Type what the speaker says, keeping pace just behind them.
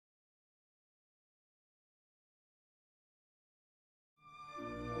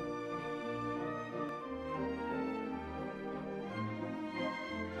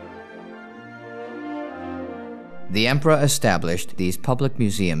The emperor established these public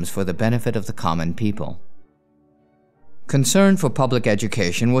museums for the benefit of the common people. Concern for public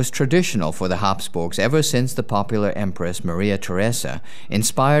education was traditional for the Habsburgs ever since the popular Empress Maria Theresa,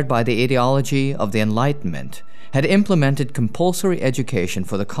 inspired by the ideology of the Enlightenment, had implemented compulsory education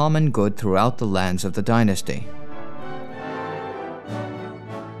for the common good throughout the lands of the dynasty.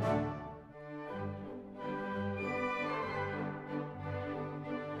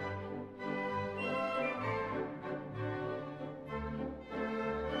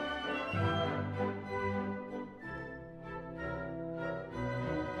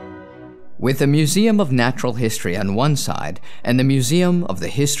 With the Museum of Natural History on one side and the Museum of the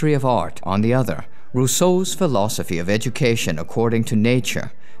History of Art on the other, Rousseau's philosophy of education according to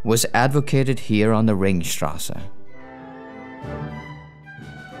nature was advocated here on the Ringstrasse.